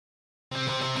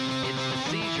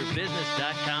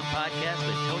CCSbusiness.com podcast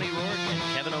with Tony Rourke and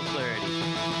Kevin O'Flaherty.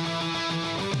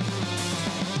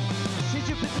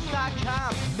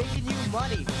 CCSbusiness.com, making you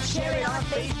money. Share it on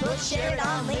Facebook, share it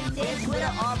on LinkedIn, Twitter,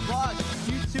 Twitter. our blog,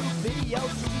 YouTube videos,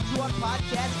 listen to our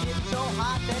podcast, getting so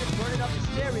hot that it's burning up the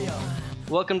stereo.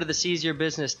 Welcome to the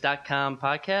CCSbusiness.com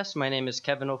podcast. My name is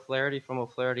Kevin O'Flaherty from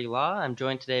O'Flaherty Law. I'm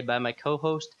joined today by my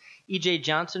co-host, EJ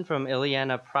Johnson from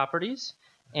Ileana Properties.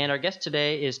 And our guest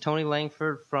today is Tony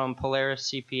Langford from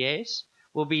Polaris CPAs.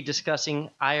 We'll be discussing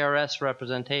IRS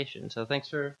representation. So thanks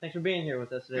for being here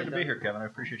with us today. Good to be here, Kevin. I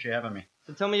appreciate you having me.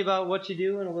 So tell me about what you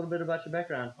do and a little bit about your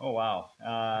background. Oh, wow.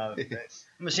 I'm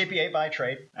a CPA by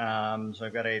trade. So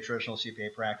I've got a traditional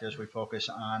CPA practice. We focus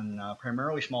on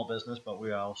primarily small business, but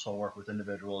we also work with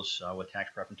individuals with tax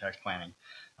prep and tax planning.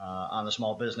 On the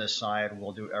small business side,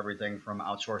 we'll do everything from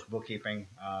outsourced bookkeeping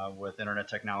with internet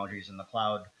technologies in the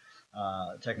cloud,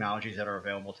 technologies that are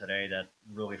available today that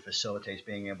really facilitates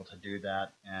being able to do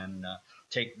that and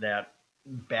take that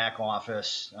back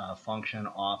office function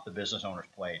off the business owner's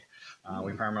plate.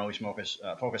 We primarily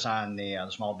focus on the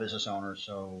small business owners,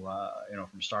 so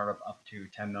from startup up to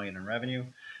 10 million in revenue,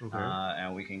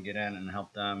 and we can get in and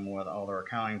help them with all their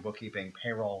accounting, bookkeeping,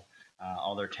 payroll,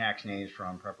 all their tax needs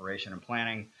from preparation and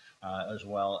planning, as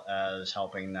well as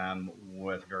helping them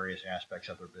with various aspects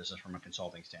of their business from a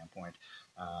consulting standpoint.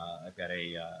 I've got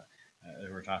as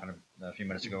we were talking a few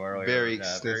minutes ago earlier, very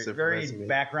extensive very resume.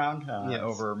 background Yes.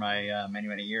 over my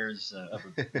many years of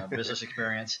business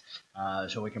experience,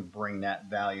 so we can bring that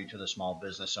value to the small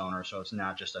business owner. So it's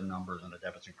not just a numbers and a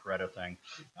debits and credit thing,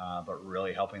 but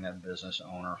really helping that business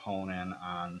owner hone in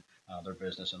on their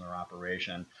business and their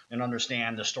operation and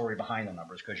understand the story behind the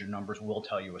numbers, because your numbers will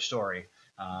tell you a story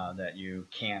that you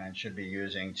can and should be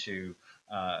using to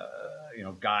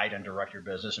guide and direct your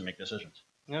business and make decisions.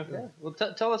 Okay. Well,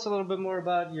 tell us a little bit more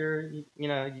about you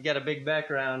got a big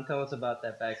background. Tell us about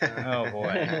that background. Oh,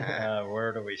 boy.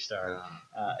 Where do we start?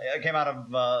 I came out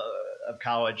of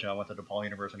college. I went to DePaul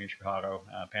University in Chicago,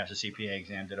 passed the CPA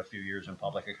exam, did a few years in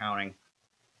public accounting,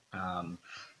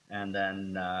 and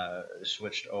then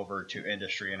switched over to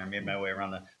industry. And I made my way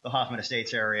around the Hoffman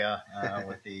Estates area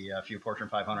with the few Fortune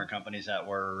 500 companies that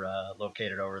were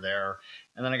located over there.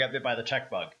 And then I got bit by the tech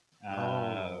bug.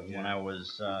 When I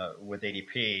was with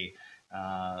ADP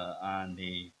on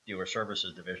the dealer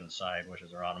services division side, which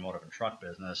is our automotive and truck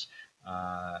business,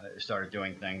 started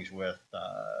doing things with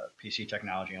PC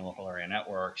technology and local area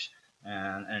networks,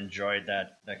 and enjoyed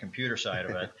that computer side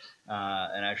of it,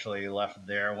 and actually left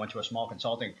there, went to a small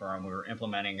consulting firm. We were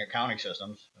implementing accounting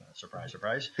systems, surprise,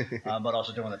 surprise, but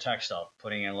also doing the tech stuff,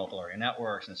 putting in local area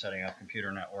networks and setting up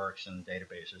computer networks and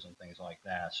databases and things like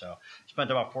that. So spent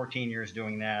about 14 years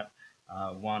doing that,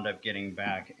 wound up getting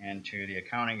back into the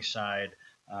accounting side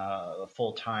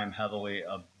full-time heavily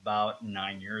about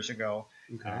 9 years ago.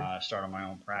 Started my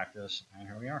own practice, and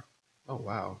here we are. Oh,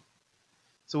 wow.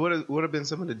 So what have been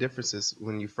some of the differences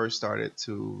when you first started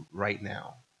to right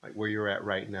now, like where you're at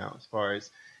right now, as far as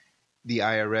the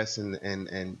IRS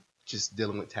and just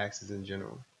dealing with taxes in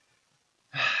general?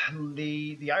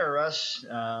 The IRS,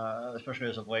 especially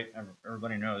as of late,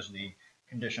 everybody knows the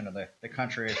condition of the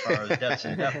country as far as debts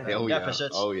and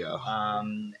deficits. Oh, yeah.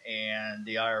 And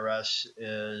the IRS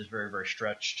is very, very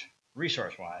stretched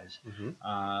resource-wise,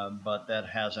 but that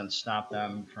hasn't stopped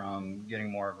them from getting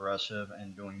more aggressive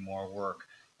and doing more work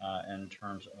in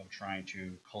terms of trying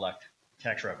to collect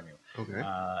tax revenue.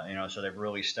 So they've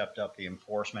really stepped up the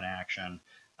enforcement action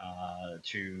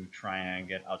to try and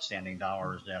get outstanding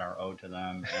dollars that are owed to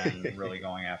them, and really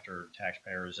going after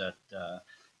taxpayers that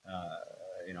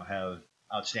have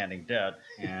outstanding debt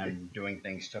and doing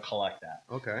things to collect that.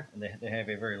 And they have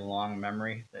a very long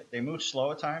memory. They move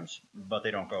slow at times, but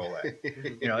they don't go away.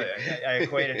 I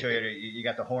equate it to you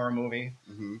got the horror movie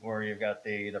where you've got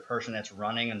the person that's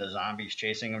running and the zombies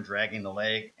chasing him, dragging the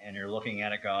leg, and you're looking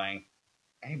at it going,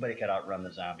 anybody could outrun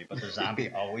the zombie, but the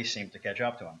zombie always seems to catch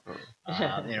up to him.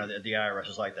 The IRS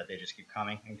is like that. They just keep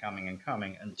coming and coming and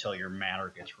coming until your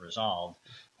matter gets resolved,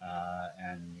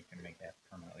 and you can make that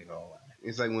permanently go away.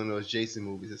 It's like one of those Jason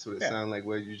movies. That's what it sounds like,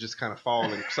 where you just kind of fall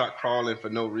and start crawling for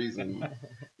no reason.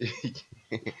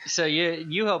 So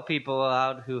you help people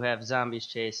out who have zombies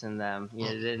chasing them.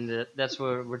 And that's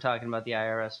where we're talking about the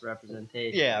IRS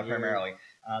representation. Yeah, primarily.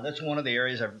 That's one of the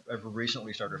areas I've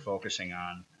recently started focusing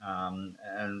on.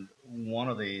 And one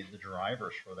of the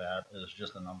drivers for that is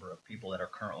just the number of people that are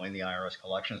currently in the IRS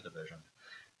collections division.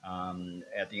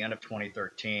 At the end of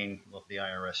 2013, with the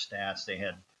IRS stats, they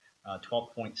had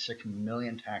 12.6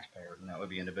 million taxpayers, and that would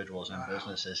be individuals and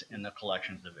businesses in the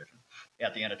collections division.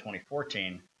 At the end of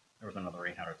 2014, there was another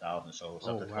 800,000, so it was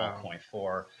up to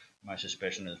 12.4. my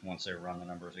suspicion is once they run the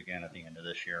numbers again at the end of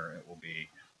this year, it will be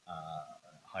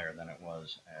higher than it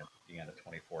was at the end of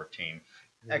 2014.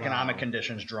 Wow. Economic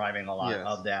conditions driving a lot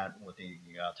of that with the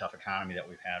tough economy that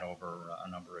we've had over a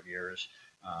number of years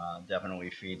definitely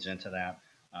feeds into that.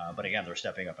 But again, they're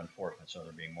stepping up enforcement, so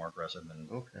they're being more aggressive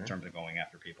in terms of going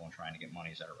after people and trying to get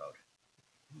monies that are owed.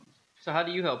 So how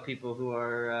do you help people who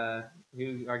are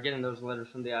getting those letters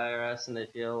from the IRS and they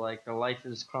feel like their life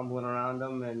is crumbling around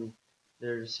them and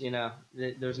there's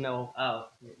no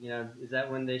out? Is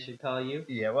that when they should call you?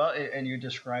 Yeah, well, and you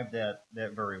described that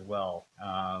very well.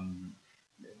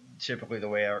 Typically, the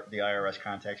way the IRS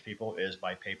contacts people is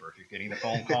by paper. If you're getting the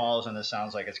phone calls and this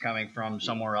sounds like it's coming from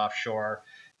somewhere offshore,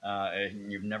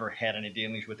 and you've never had any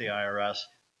dealings with the IRS,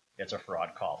 it's a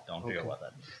fraud call. Don't deal with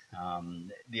it.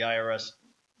 The IRS,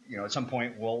 at some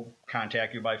point will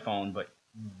contact you by phone, but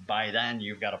by then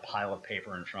you've got a pile of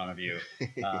paper in front of you,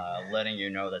 letting you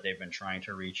know that they've been trying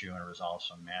to reach you and resolve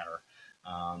some matter.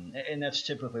 And that's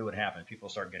typically what happens. People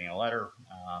start getting a letter,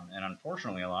 and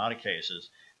unfortunately, in a lot of cases,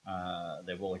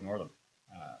 they will ignore them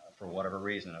for whatever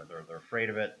reason. They're afraid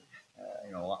of it.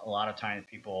 A lot of times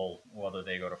people, whether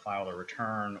they go to file their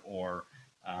return or,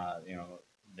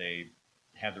 they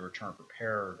have the return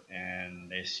prepared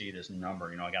and they see this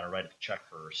number, I got to write a check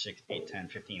for $6, $8,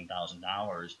 $10,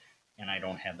 $15,000 and I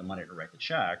don't have the money to write the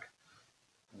check.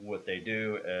 What they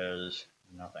do is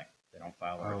nothing. They don't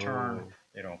file the return.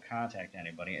 They don't contact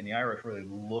anybody. And the IRS really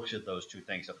looks at those two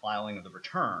things, the filing of the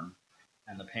return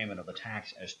and the payment of the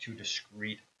tax, as two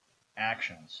discrete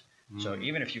actions. So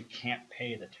even if you can't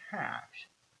pay the tax,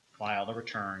 file the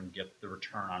return, get the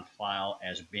return on file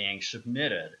as being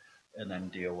submitted, and then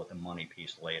deal with the money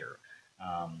piece later.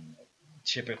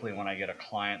 Typically, when I get a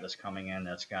client that's coming in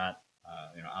that's got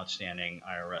outstanding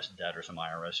IRS debt or some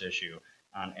IRS issue,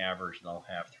 on average they'll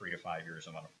have 3 to 5 years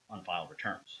of unfiled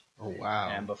returns. Oh wow!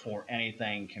 And before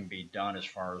anything can be done as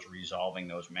far as resolving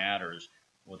those matters,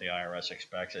 what the IRS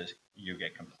expects is you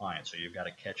get compliant. So you've got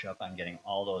to catch up on getting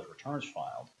all those returns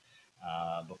filed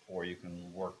before you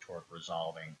can work toward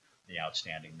resolving the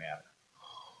outstanding matter.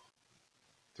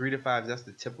 3 to 5, that's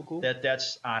the typical?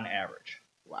 That's on average.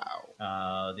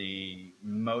 Wow. The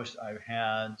most I've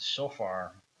had so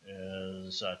far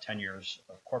is 10 years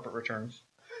of corporate returns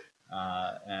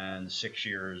and 6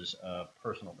 years of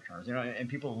personal returns. And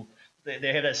people,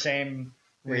 they have that same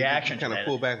reaction kind of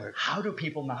pull back like, how do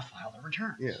people not file their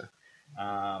returns?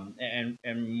 Yeah.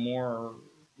 And more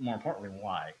importantly,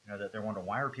 why? That they're wondering,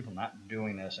 why are people not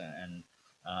doing this and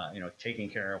taking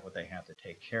care of what they have to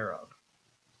take care of?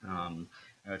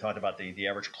 I talked about the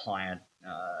average client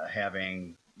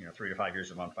having 3 to 5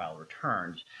 years of unfiled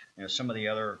returns. Some of the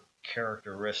other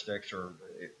characteristics or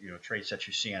traits that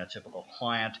you see on a typical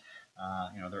client.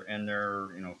 They're in their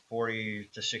 40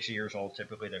 to 60 years old.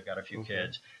 Typically, they've got a few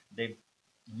kids. They've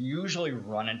usually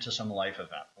run into some life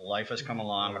event. Life has come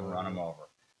along and run them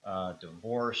over.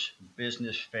 Divorce,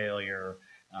 business failure,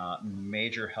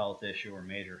 major health issue or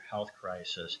major health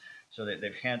crisis. So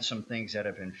they've had some things that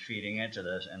have been feeding into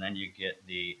this, and then you get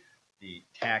the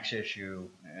tax issue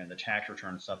and the tax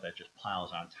return stuff that just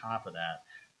piles on top of that,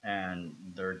 and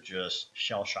they're just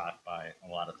shell-shocked by a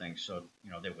lot of things. So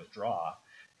they withdraw.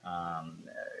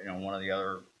 One of the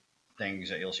other things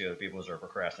that you'll see with people is they're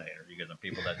procrastinators. You get the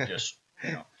people that just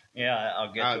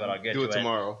I'll get to it. I'll get to it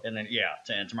tomorrow. And then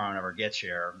and tomorrow never gets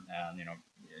here. And a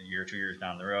year or 2 years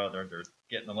down the road, they're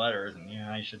getting the letters, and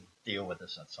I should deal with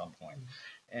this at some point.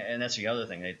 And that's the other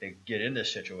thing. They get in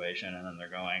this situation, and then they're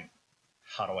going,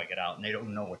 how do I get out? And they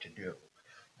don't know what to do.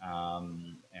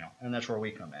 And that's where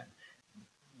we come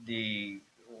in.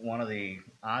 One of the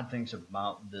odd things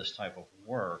about this type of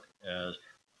work is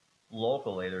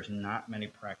locally there's not many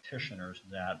practitioners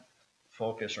that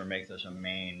focus or make this a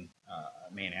main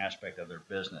aspect of their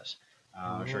business.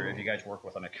 I'm sure if you guys work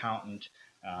with an accountant,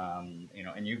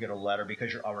 and you get a letter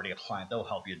because you're already a client, they'll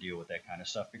help you deal with that kind of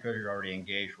stuff because you're already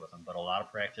engaged with them. But a lot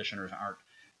of practitioners aren't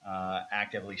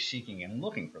actively seeking and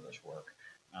looking for this work,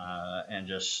 and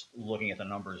just looking at the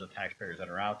numbers of taxpayers that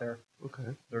are out there.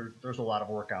 Okay. There's a lot of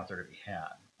work out there to be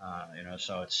had.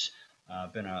 So it's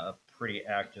been a pretty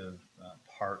active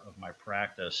part of my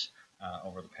practice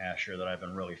over the past year that I've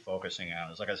been really focusing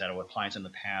on. Is like I said, with clients in the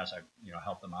past, I've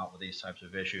helped them out with these types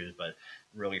of issues, but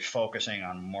really focusing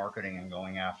on marketing and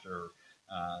going after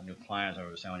new clients. I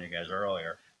was telling you guys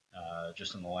earlier,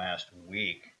 just in the last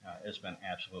week, it's been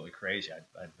absolutely crazy.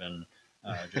 I've been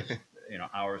just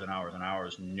hours and hours and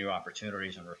hours, new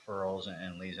opportunities and referrals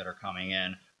and leads that are coming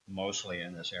in, mostly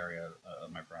in this area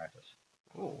of my practice.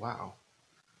 Oh wow.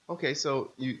 Okay,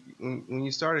 so when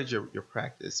you started your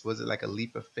practice, was it like a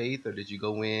leap of faith, or did you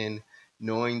go in,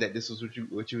 knowing that this was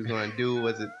what you was going to do?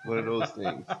 Was it one of those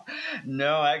things?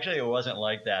 No, actually, it wasn't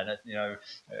like that. You know,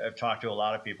 I've talked to a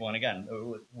lot of people, and again,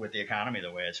 with the economy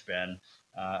the way it's been,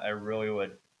 I really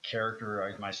would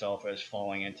characterize myself as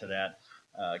falling into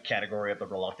that category of the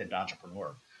reluctant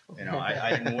entrepreneur. You know,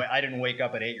 I didn't wake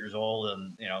up at 8 years old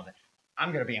and, you know,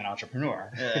 I'm going to be an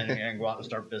entrepreneur and go out and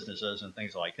start businesses and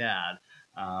things like that.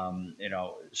 You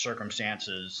know,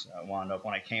 circumstances wound up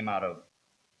when I came out of,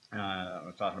 I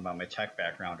was talking about my tech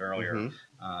background earlier.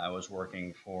 I was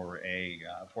working for a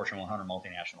Fortune 100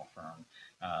 multinational firm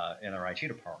in their IT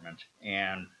department,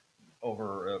 and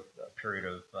over a period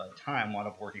of time, wound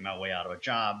up working my way out of a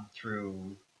job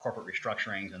through corporate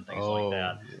restructurings and things like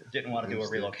that. Yeah. Didn't want to do a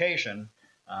relocation,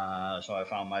 so I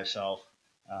found myself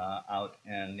out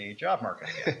in the job market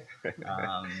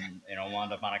again. You know,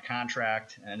 wound up on a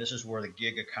contract, and this is where the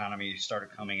gig economy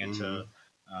started coming into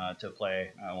to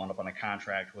play. I wound up on a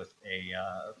contract with a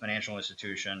financial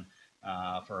institution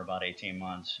for about 18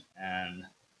 months, and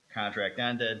contract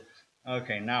ended.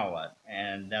 Okay, now what?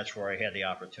 And that's where I had the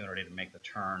opportunity to make the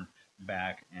turn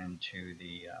back into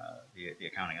the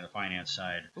accounting and the finance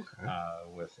side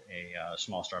with a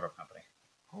small startup company.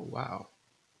 Oh, wow.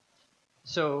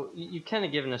 So you've kind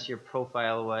of given us your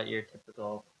profile of what your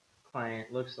typical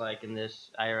client looks like in this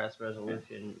IRS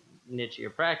resolution niche of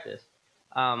your practice.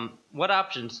 What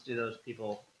options do those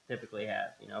people typically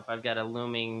have? You know, if I've got a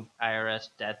looming IRS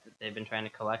debt that they've been trying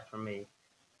to collect from me,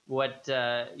 what,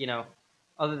 you know,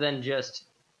 other than just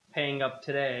paying up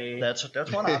today. That's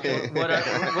one option. What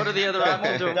are the other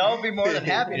options? They'll be more than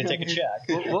happy to take a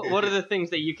check. What are the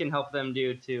things that you can help them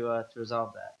do to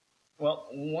resolve that? Well,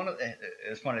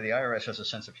 it's funny. The IRS has a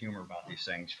sense of humor about these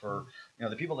things. For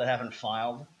the people that haven't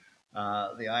filed,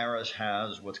 the IRS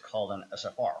has what's called an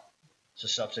SFR. It's a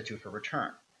substitute for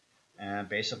return, and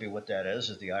basically what that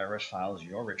is the IRS files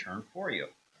your return for you,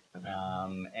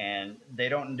 and they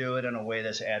don't do it in a way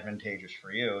that's advantageous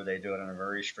for you. They do it in a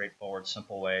very straightforward,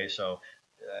 simple way. So,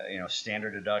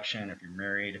 standard deduction if you're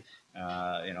married.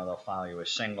 They'll file you as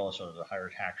single, so there's a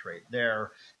higher tax rate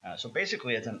there. So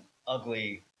basically, it's an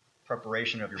ugly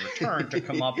preparation of your return to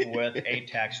come up with a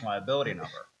tax liability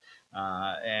number.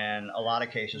 And a lot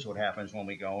of cases, what happens when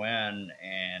we go in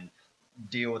and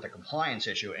deal with the compliance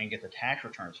issue and get the tax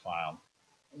returns filed,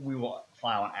 we will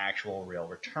file an actual real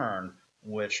return,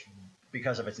 which,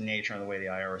 because of its nature and the way the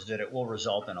IRS did it, will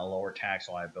result in a lower tax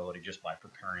liability just by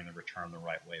preparing the return the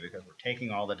right way, because we're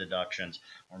taking all the deductions,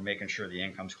 we're making sure the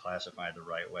income's classified the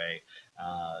right way.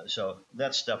 So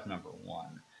that's step number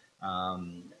one.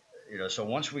 So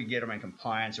once we get them in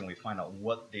compliance and we find out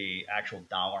what the actual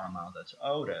dollar amount that's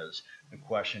owed is, the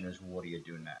question is, what do you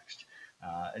do next?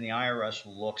 And the IRS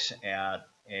looks at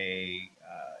a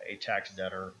tax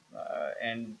debtor,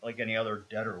 and like any other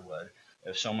debtor would,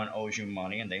 if someone owes you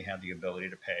money and they have the ability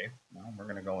to pay, well, we're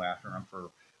going to go after them for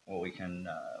what we can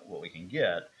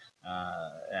get.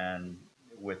 And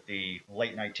with the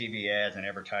late night TV ads and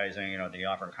advertising, the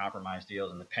offer and compromise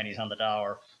deals and the pennies on the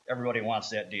dollar, everybody wants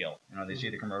that deal. They see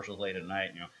the commercials late at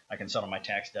night. I can settle my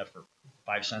tax debt for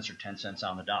 5 cents or 10 cents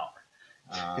on the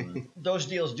dollar. Those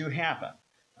deals do happen.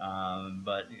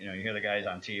 But you hear the guys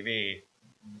on TV,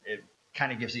 it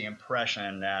kind of gives the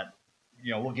impression that,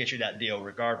 we'll get you that deal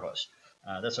regardless.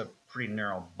 That's a pretty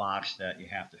narrow box that you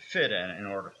have to fit in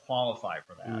order to qualify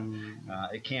for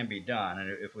that. It can be done. And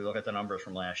if we look at the numbers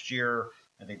from last year,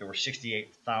 I think there were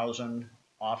 68,000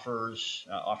 offers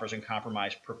in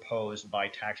compromise proposed by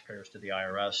taxpayers to the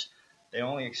IRS. They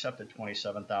only accepted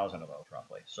 27,000 of those,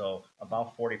 roughly. So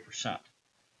about 40%.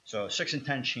 So 6 in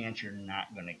 10 chance you're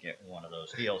not going to get one of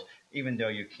those deals, even though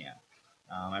you can.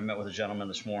 I met with a gentleman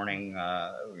this morning.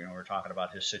 We were talking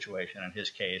about his situation and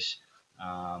his case.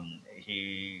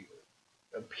 He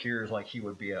appears like he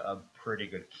would be a pretty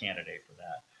good candidate for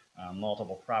that.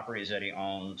 Multiple properties that he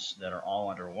owns that are all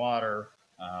underwater,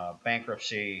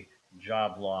 bankruptcy,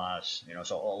 job loss,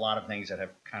 so a lot of things that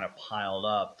have kind of piled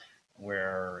up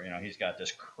where, he's got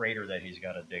this crater that he's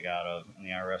got to dig out of, and the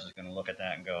IRS is going to look at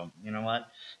that and go, you know what,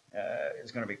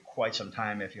 it's going to be quite some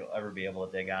time if you'll ever be able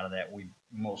to dig out of that. We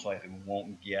most likely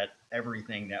won't get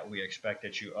everything that we expect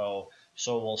that you owe,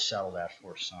 so we'll settle that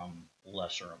for some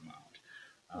lesser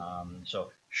amount.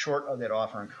 So short of that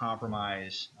offer and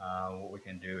compromise, what we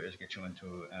can do is get you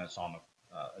into an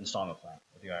installment plan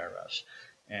with the IRS.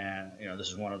 And this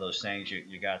is one of those things.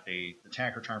 You got the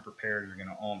tax return prepared. You're going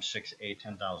to owe them $6,000,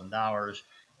 $8,000, $10,000,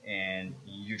 and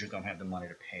you just don't have the money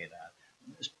to pay that.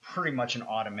 It's pretty much an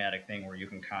automatic thing where you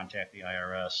can contact the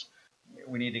IRS.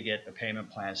 We need to get a payment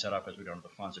plan set up because we don't have the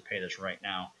funds to pay this right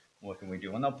now. What can we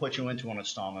do? And they'll put you into an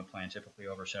installment plan, typically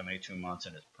over 72 months,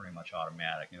 and it's pretty much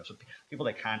automatic. So people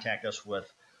that contact us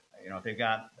with if they've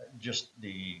got just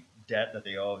the debt that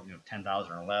they owe,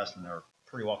 $10,000 or less, and they're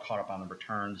pretty well caught up on the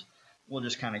returns, we'll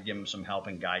just kind of give them some help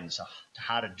and guidance to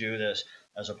how to do this,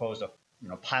 as opposed to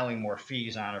piling more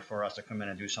fees on it for us to come in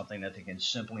and do something that they can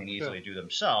simply and easily do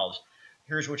themselves.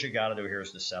 Here's what you got to do.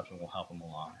 Here's the steps, and we'll help them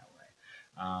along that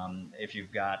way. If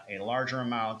you've got a larger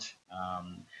amount,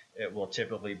 it will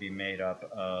typically be made up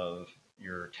of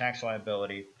your tax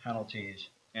liability, penalties,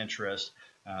 interest,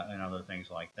 and other things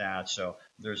like that. So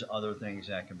there's other things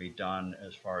that can be done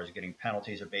as far as getting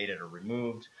penalties abated or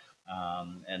removed,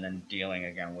 and then dealing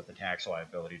again with the tax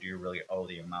liability. Do you really owe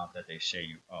the amount that they say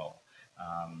you owe?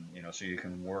 So you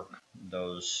can work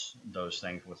those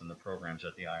things within the programs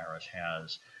that the IRS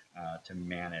has to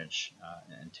manage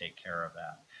and take care of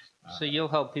that. So you'll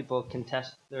help people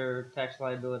contest their tax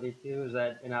liability too? Is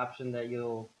that an option that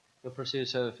you'll pursue?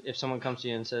 So if someone comes to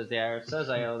you and says the IRS says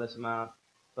I owe this amount,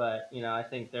 but I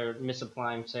think they're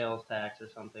misapplying sales tax or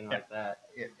something like that.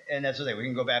 And that's the thing. We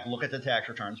can go back, look at the tax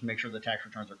returns, make sure the tax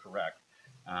returns are correct,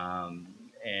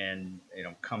 and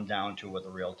come down to what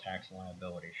the real tax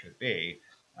liability should be.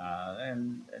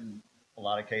 And a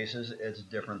lot of cases, it's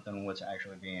different than what's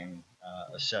actually being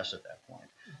assessed at that point.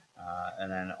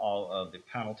 And then all of the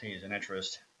penalties and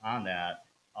interest on that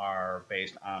are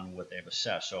based on what they've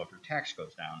assessed. So if your tax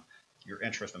goes down, your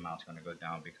interest amount's going to go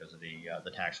down because of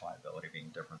the tax liability being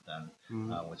different than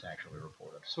what's actually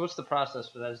reported. So what's the process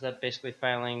for that? Is that basically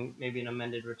filing maybe an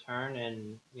amended return,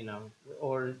 and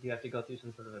or do you have to go through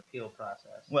some sort of appeal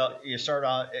process? Well, you start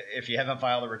out, if you haven't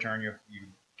filed a return, you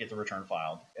get the return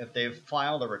filed. If they've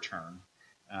filed a return,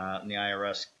 and the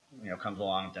IRS comes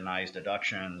along and denies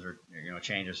deductions or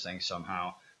changes things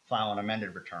somehow, file an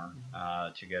amended return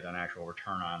to get an actual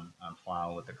return on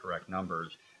file with the correct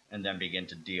numbers, and then begin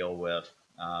to deal with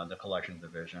the collections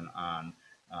division on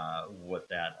what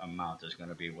that amount is going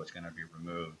to be, what's going to be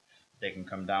removed. They can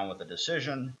come down with a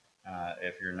decision.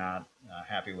 If you're not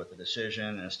happy with the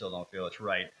decision and still don't feel it's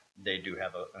right, they do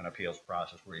have an appeals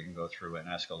process where you can go through and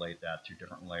escalate that to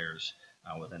different layers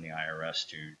within the IRS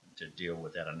to deal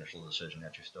with that initial decision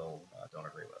that you still don't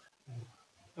agree with.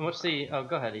 And what's the? Oh,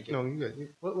 go ahead, EJ. No, you're good.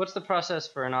 What's the process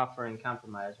for an offer in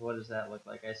compromise? What does that look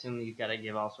like? I assume you've got to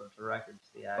give all sorts of records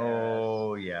to the IRS.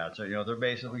 Oh yeah, so they're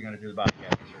basically going to do the body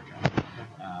cavity search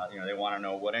on you. They want to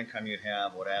know what income you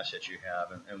have, what assets you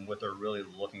have, and what they're really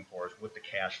looking for is what the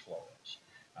cash flow is.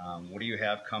 What do you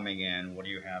have coming in? What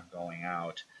do you have going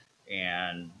out?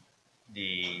 And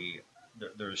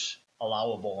there's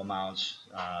allowable amounts.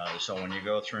 So when you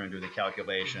go through and do the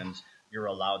calculations, you're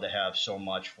allowed to have so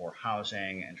much for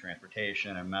housing and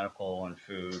transportation and medical and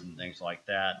food and things like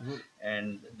that. Mm-hmm.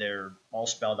 And they're all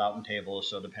spelled out in tables.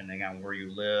 So depending on where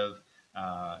you live,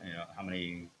 how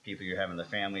many people you have in the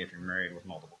family, if you're married with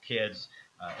multiple kids,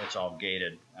 it's all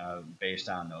gated based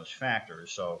on those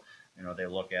factors. So, they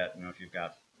look at, if you've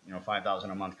got, $5,000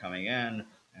 a month coming in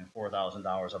and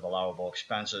 $4,000 of allowable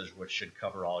expenses, which should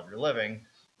cover all of your living,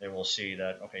 they will see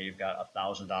that, okay, you've got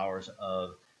 $1,000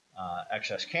 of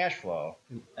excess cash flow,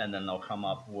 and then they'll come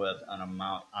up with an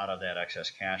amount out of that excess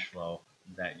cash flow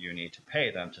that you need to pay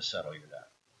them to settle your debt.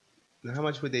 Now, how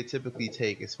much would they typically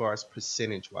take as far as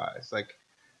percentage wise? Like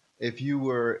if you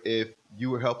were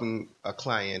helping a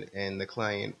client and the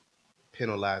client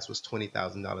penalized was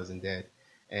 $20,000 in debt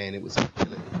and it was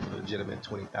legitimate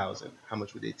 $20,000, how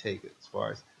much would they take as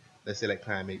far as, let's say that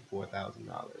client made $4,000?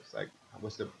 Like,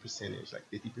 what's the percentage? Like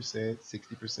 50%,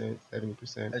 60%,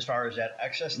 70%? As far as that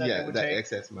excess that they would that take,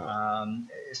 excess amount.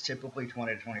 it's typically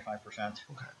 20 to 25%.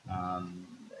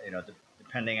 Okay.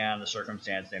 Depending on the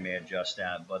circumstance, they may adjust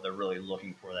that, but they're really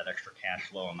looking for that extra cash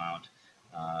flow amount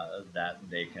that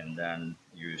they can then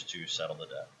use to settle the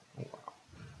debt. Oh,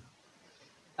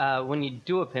 wow. When you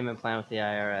do a payment plan with the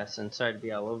IRS, and sorry to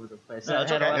be all over the place, No, I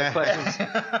had okay.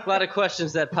 a lot of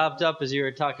questions that popped up as you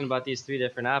were talking about these three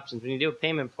different options. When you do a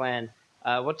payment plan,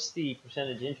 what's the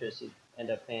percentage interest you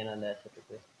end up paying on that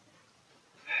typically?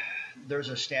 There's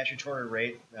a statutory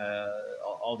rate.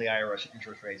 All the IRS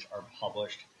interest rates are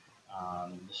published.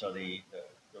 So the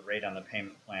rate on the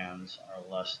payment plans are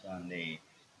less than the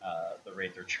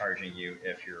rate they're charging you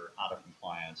if you're out of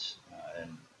compliance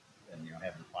and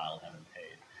haven't filed, haven't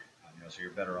paid. So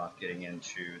you're better off getting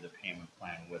into the payment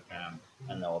plan with them,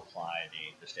 and they'll apply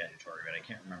the statutory rate. I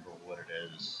can't remember what it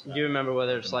is. Do you remember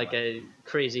whether it's like a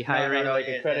crazy high rate, like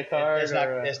a credit card?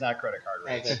 It's not credit card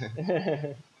rates.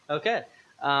 Okay.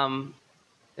 Okay.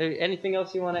 Anything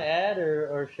else you want to add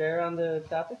or share on the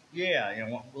topic?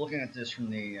 Yeah, looking at this from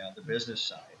the business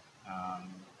side,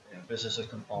 businesses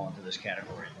can fall into this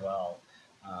category as well.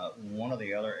 One of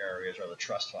the other areas are the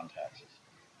trust fund taxes.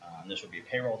 This would be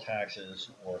payroll taxes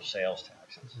or sales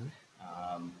taxes.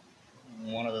 Mm-hmm.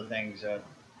 one of the things that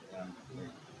you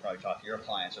probably talk to your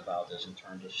clients about this in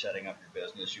terms of setting up your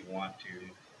business. You want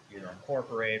to either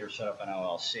incorporate or set up an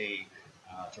LLC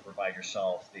to provide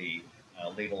yourself the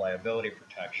legal liability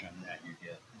protection that you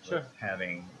get with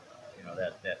having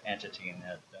that entity and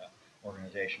that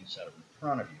organization set up in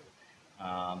front of you.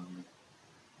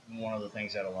 One of the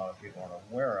things that a lot of people aren't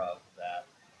aware of that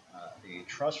the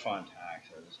trust fund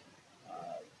taxes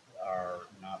are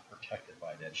not protected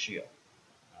by that shield.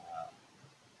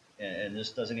 And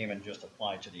this doesn't even just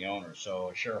apply to the owner. So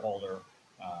a shareholder,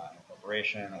 a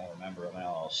corporation, or a member of an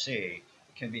LLC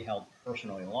can be held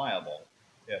personally liable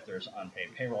if there's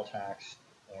unpaid payroll tax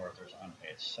or if there's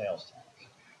unpaid sales tax.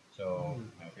 So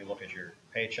if you look at your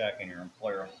paycheck and your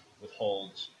employer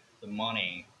withholds the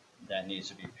money that needs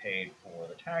to be paid for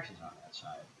the taxes on that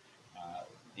side,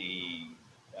 the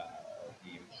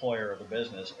employer of the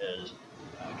business is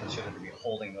considered to be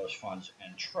holding those funds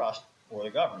in trust for the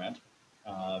government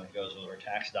because those are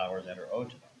tax dollars that are owed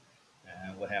to them.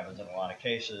 And what happens in a lot of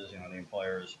cases, the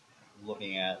employer's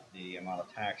looking at the amount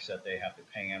of tax that they have to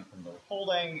pay in from the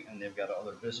withholding, and they've got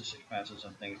other business expenses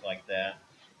and things like that,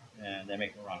 and they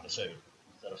make the wrong decision.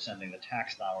 Instead of sending the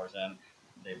tax dollars in,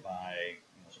 they buy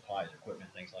supplies,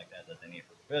 equipment, things like that they need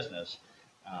for the business.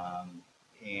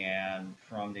 And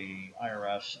from the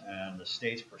IRS and the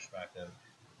state's perspective,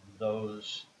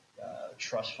 those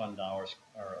trust fund dollars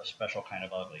are a special kind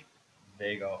of ugly.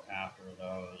 They go after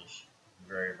those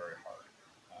very, very hard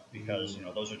because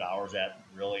those are dollars that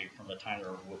really, from the time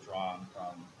they're withdrawn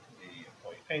from the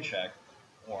employee paycheck,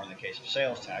 or in the case of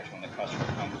sales tax, when the customer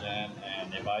comes in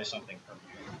and they buy something from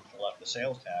you, collect the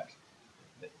sales tax,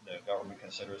 the government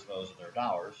considers those their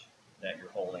dollars that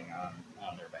you're holding on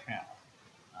their behalf.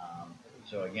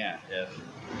 So again, if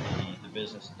the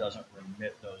business doesn't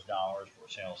remit those dollars for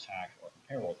sales tax or for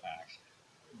payroll tax,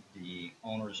 the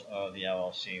owners of the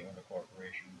LLC or the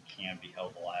corporation can be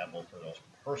held liable for those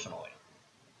personally.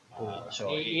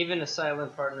 So even a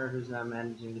silent partner who's not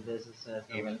managing the business has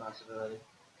no responsibility.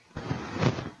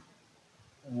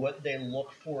 What they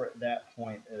look for at that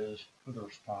point is who the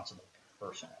responsible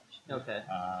person is. Okay.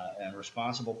 And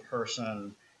responsible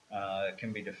person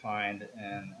can be defined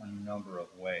in a number of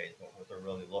ways, but what they're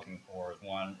really looking for is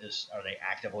one is, are they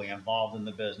actively involved in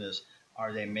the business?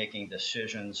 Are they making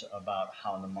decisions about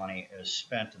how the money is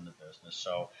spent in the business?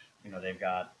 So, they've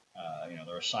got,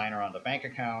 they're a signer on the bank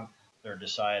account. They're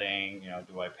deciding,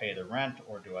 do I pay the rent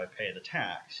or do I pay the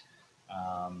tax?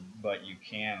 But you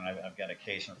can, and I've got a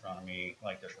case in front of me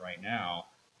like this right now,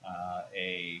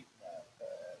 a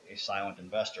silent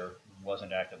investor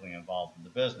wasn't actively involved in the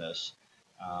business,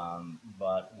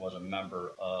 but was a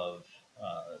member of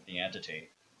the entity,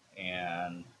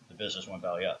 and the business went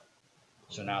belly up.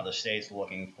 So now the state's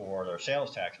looking for their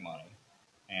sales tax money,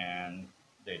 and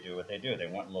they do what they do. They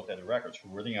went and looked at the records. Who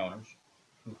were the owners?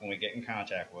 Who can we get in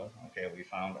contact with? Okay, we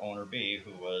found owner B,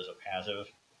 who was a passive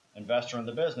investor in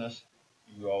the business.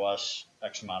 You owe us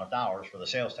X amount of dollars for the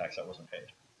sales tax that wasn't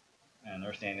paid. And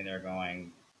they're standing there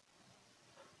going,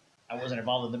 I wasn't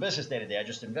involved in the business day to day, I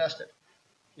just invested.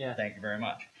 Yeah. Thank you very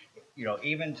much.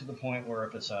 Even to the point where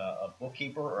if it's a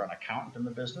bookkeeper or an accountant in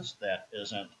the business that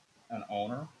isn't an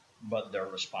owner, but they're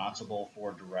responsible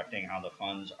for directing how the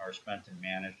funds are spent and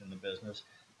managed in the business.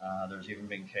 There's even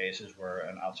been cases where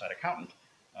an outside accountant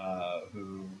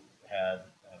who had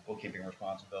bookkeeping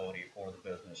responsibility for the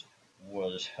business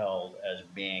was held as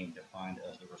being defined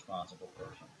as the responsible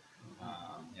person.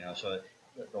 So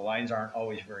the lines aren't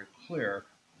always very clear.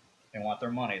 They want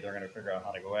their money. They're going to figure out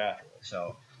how to go after it.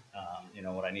 So,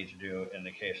 what I need to do in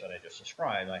the case that I just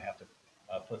described, I have to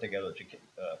put together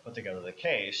the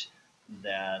case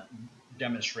that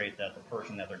demonstrate that the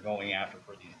person that they're going after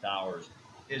for these dollars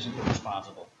isn't the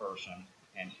responsible person,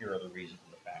 and here are the reasons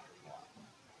and the factors why.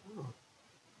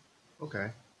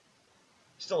 Okay.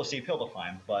 Still a steep hill to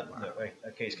climb, but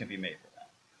a case can be made for that.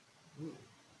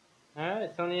 All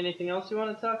right, Tony, anything else you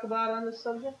want to talk about on this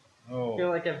subject? Oh. I feel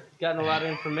like I've gotten a lot of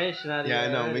information out of you. Yeah, I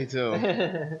know, me too.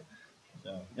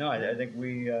 So, I think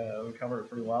we covered it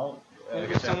pretty well.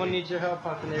 If someone needs your help,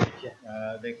 how can they reach you?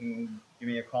 They can give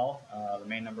me a call. The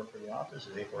main number for the office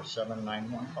is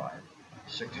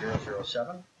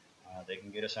 847-915-6007. They can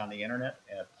get us on the internet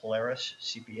at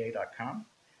polariscpa.com.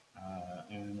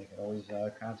 And they can always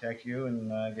contact you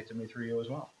and get to me through you as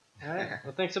well. All right.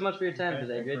 Well, thanks so much for your time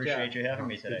today. Great job. Appreciate you having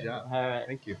me today. Good job. All right.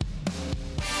 Thank you.